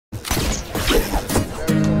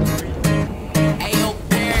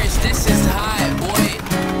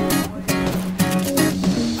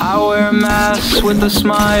mask with a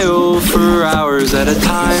smile for hours at a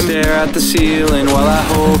time. Stare at the ceiling while I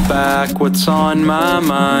hold back what's on my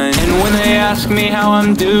mind. And when they ask me how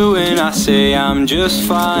I'm doing, I say I'm just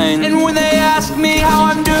fine. And when they ask me how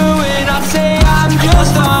I'm doing, I say I'm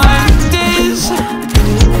just fine. The fact is,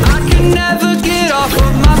 I can never get off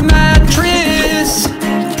of my mattress,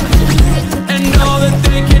 and all that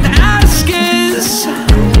they can ask is,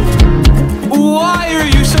 why are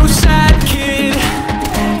you so sad, kid?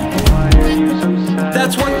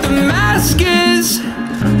 That's what the mask is.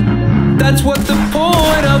 That's what the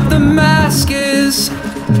point of the mask is.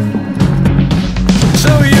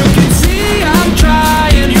 So you can see I'm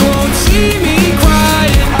trying, you won't see me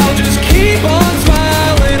crying. I'll just keep on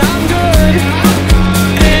smiling, I'm good.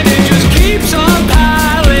 And it just keeps on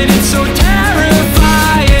piling, it's so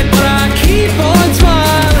terrifying. But I keep on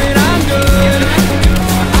smiling, I'm good.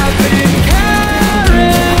 I've been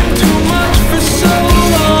caring too much for so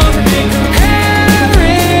long, been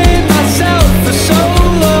comparing myself for so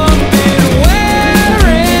long, been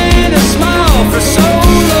wearing a smile for so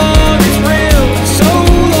long. It's real, so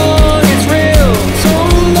long, it's real, so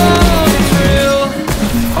long, it's real.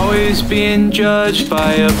 Always being judged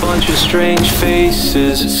by a bunch of strange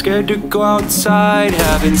faces, scared to go outside,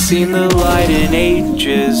 haven't seen the light in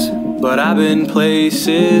ages. But I've been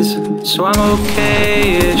places, so I'm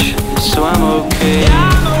okay-ish, so I'm okay. Yeah,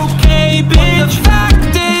 I'm okay, bitch. The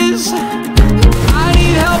fact is, I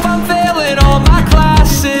need help, I'm failing all my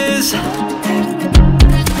classes.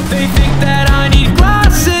 They think that I need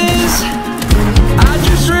glasses. I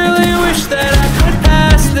just really wish that I could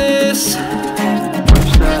pass this.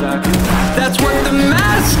 That's what the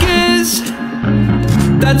mask is.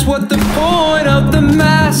 That's what the point of the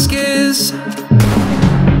mask is.